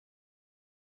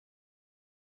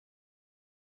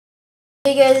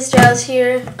Hey guys, it's Giles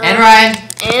here. And Ryan.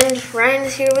 And Ryan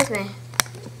is here with me.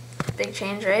 Big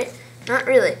change, right? Not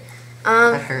really.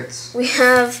 That hurts. We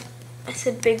have, I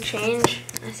said big change.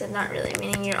 I said not really,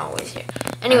 meaning you're always here.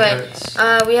 Anyway,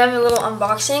 we have a little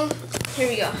unboxing. Here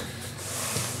we go.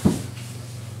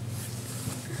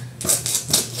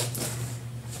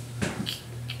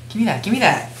 Give me that, give me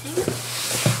that.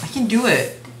 I can do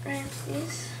it. Ryan,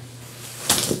 please.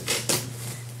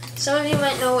 Some of you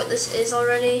might know what this is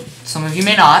already. Some of you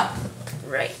may not.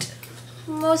 Right.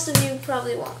 Most of you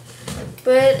probably won't.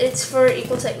 But it's for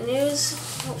Equal Tech News.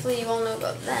 Hopefully you all know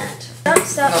about that.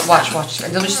 Stop. No, watch.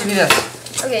 They'll just give me this.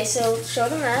 Okay, so show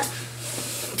them that.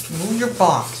 Move your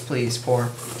box, please. Four.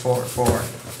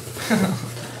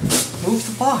 Move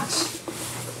the box.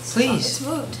 Please. It's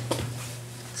moved.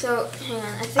 So, hang on.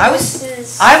 I think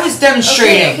I was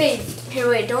demonstrating. Okay. Here,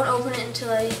 wait. Don't open it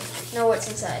until I know what's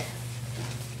inside.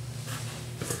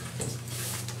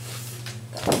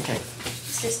 Okay.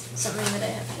 It's just something that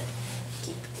I have to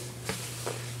keep.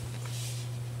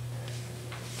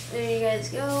 There you guys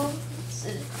go. It's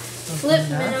a Flip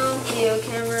Mino video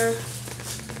camera.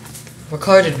 What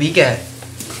color did we get?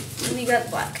 We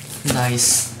got black.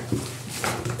 Nice.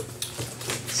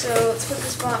 So let's put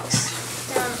this box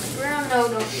down on the ground. No,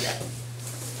 don't do that.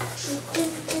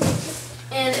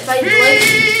 And if I like,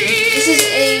 this is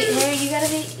a.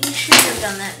 Harry, you shouldn't have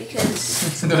done that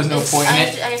because there was no point in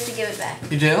it. I have to give it back.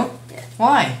 You do? Yeah.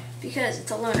 Why? Because it's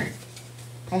a loaner.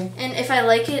 Oh. And if I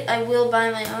like it, I will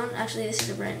buy my own. Actually, this is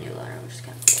a brand new loaner, which is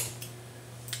kind of cool.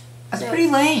 That's pretty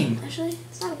lame. Actually,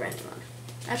 it's not a brand new loaner.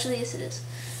 Actually, yes, it is.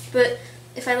 But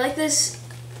if I like this,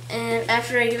 and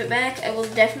after I give it back, I will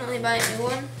definitely buy a new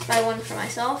one. Buy one for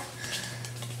myself.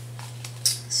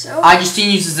 So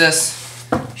Augustine uses this.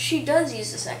 she does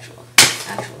use this actually.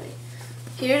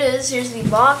 Here it is. Here's the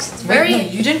box. It's very. Wait,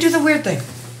 no, you didn't do the weird thing.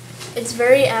 It's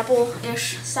very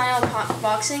Apple-ish style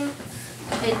boxing.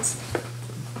 It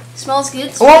smells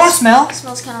good. Oh, I want to smell. It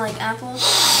smells kind of like apple.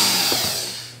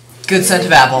 Good scent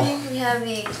of apple. We have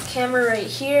the camera right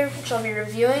here, which I'll be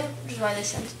reviewing, which is why they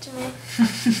sent it to me.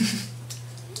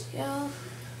 There we go.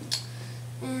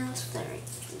 And it's that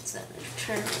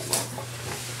returnable.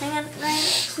 Hang on, Ryan,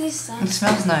 please stop. It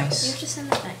smells nice. You have to send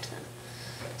it back to them.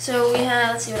 So we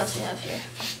have, let's see what else we have here.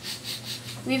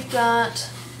 We've got,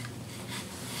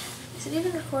 is it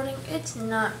even recording? It's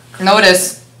not. No, it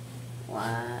is.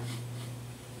 What?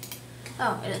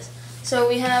 Oh, it is. So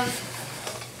we have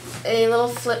a little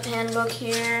flip handbook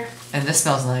here. And this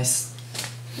smells nice.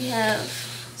 We have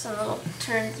some little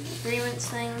terms of agreements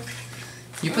thing.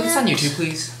 You put this on YouTube,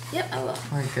 please? Yep, I will.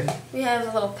 Very good. We have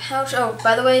a little pouch. Oh,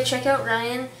 by the way, check out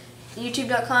Ryan.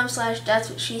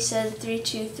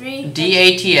 YouTube.com/thatswhatshesaid323.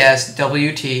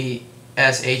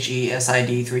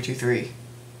 DATSWTSHESID323.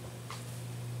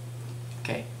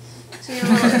 Okay. So we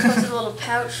have a little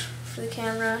pouch for the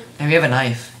camera. And we have a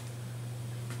knife.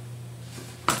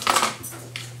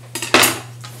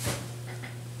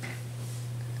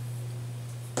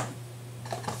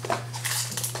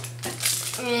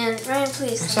 And Ryan,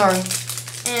 please. I'm sorry.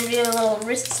 And we have a little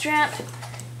wrist strap.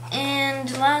 And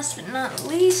last but not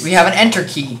least, we have an enter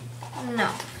key.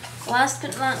 No. Last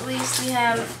but not least, we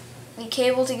have the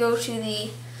cable to go to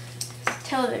the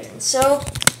television. So,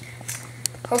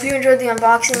 hope you enjoyed the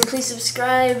unboxing. Please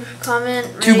subscribe,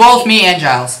 comment, rate. To both me and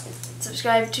Giles.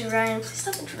 Subscribe to Ryan. Please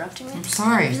stop interrupting me. I'm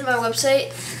sorry. Visit my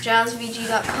website,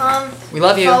 gilesvg.com. We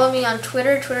love you. Follow me on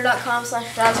Twitter,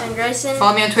 twitter.com/GilesVanGryson.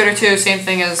 Follow me on Twitter too, same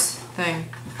thing as thing.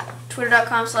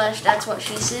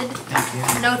 Twitter.com/thatswhatshesaid. Thank you.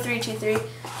 No 323.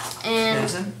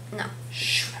 And no. No.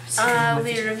 Shh, I'll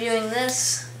be reviewing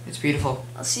this. It's beautiful.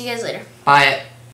 I'll see you guys later. Buy it.